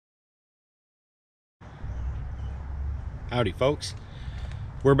Howdy folks,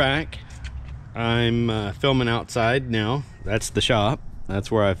 we're back. I'm filming outside now. That's the shop.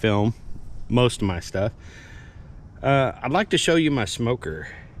 That's where I film most of my stuff. I'd like to show you my smoker.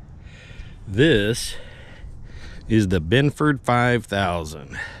 This is the Binford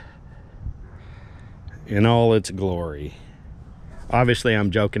 5000 in all its glory. Obviously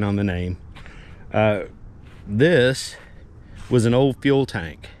I'm joking on the name. This was an old fuel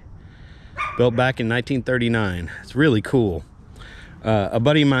tank built back in 1939. It's really cool. A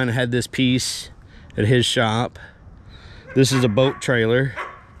buddy of mine had this piece at his shop. This is a boat trailer.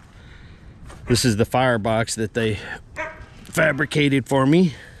 This is the firebox that they fabricated for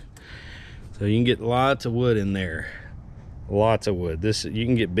me. So you can get lots of wood in there. Lots of wood. You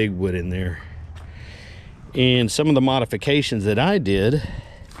can get big wood in there. And some of the modifications that I did,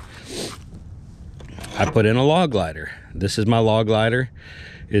 I put in a log glider. This is my log glider.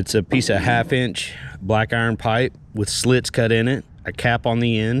 It's a piece of 1/2-inch black iron pipe with slits cut in it, a cap on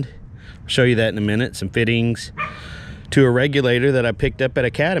the end. I'll show you that in a minute. Some fittings to a regulator that I picked up at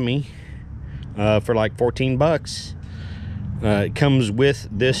Academy for like 14 bucks. It comes with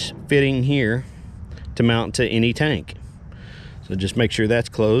this fitting here to mount to any tank. So just make sure that's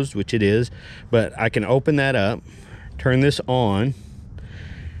closed, which it is. But I can open that up, turn this on,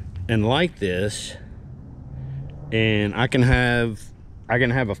 and light this, and I can have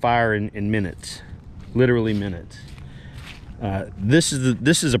a fire in minutes, literally minutes. This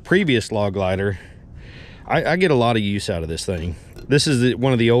is a previous log glider. I get a lot of use out of this thing. This is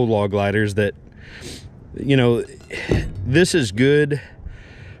one of the old log gliders that, you know, this is good,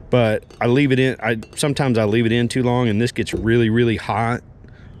 but I leave it in. Sometimes I leave it in too long, and this gets really hot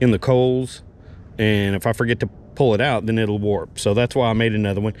in the coals, and if I forget to pull it out, then it'll warp. So that's why I made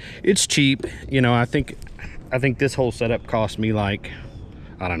another one. It's cheap, you know. I think this whole setup cost me like,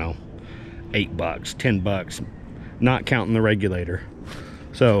 I don't know, 8 bucks, 10 bucks, not counting the regulator.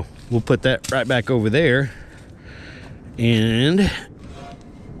 So we'll put that right back over there, and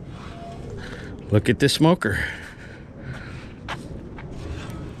look at this smoker.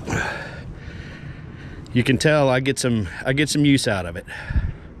 You can tell I get some use out of it.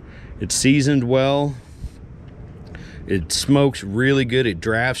 It's seasoned well. It smokes really good. It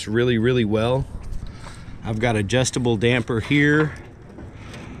drafts really well. I've got adjustable damper here.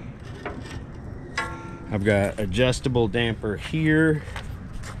 I've got adjustable damper here.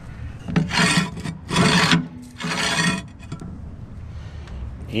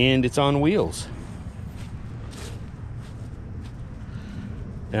 And it's on wheels.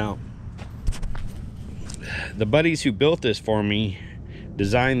 Now, the buddies who built this for me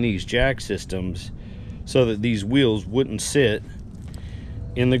designed these jack systems so that these wheels wouldn't sit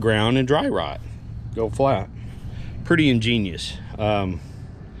in the ground and dry rot, go flat. Pretty ingenious.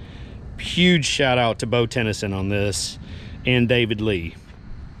 Huge shout out to Bo Tennyson on this, and David Lee.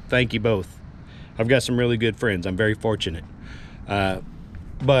 Thank you both. I've got some really good friends. I'm very fortunate.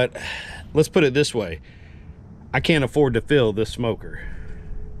 But let's put it this way. I can't afford to fill this smoker.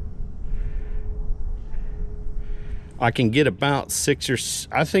 I can get about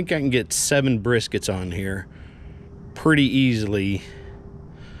I think I can get 7 briskets on here pretty easily.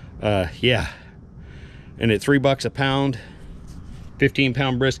 Yeah. And at $3 a pound,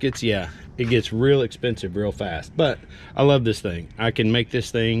 15-pound briskets, yeah, it gets real expensive real fast. But I love this thing. I can make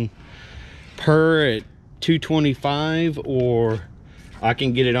this thing per at $225, or I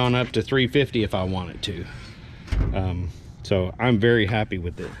can get it on up to $350 if I want it to. So I'm very happy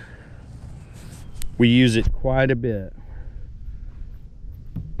with it. We use it quite a bit.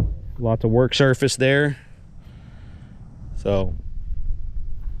 Lots of work surface there. So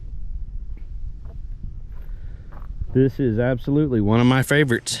this is absolutely one of my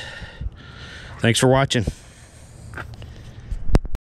favorites. Thanks for watching.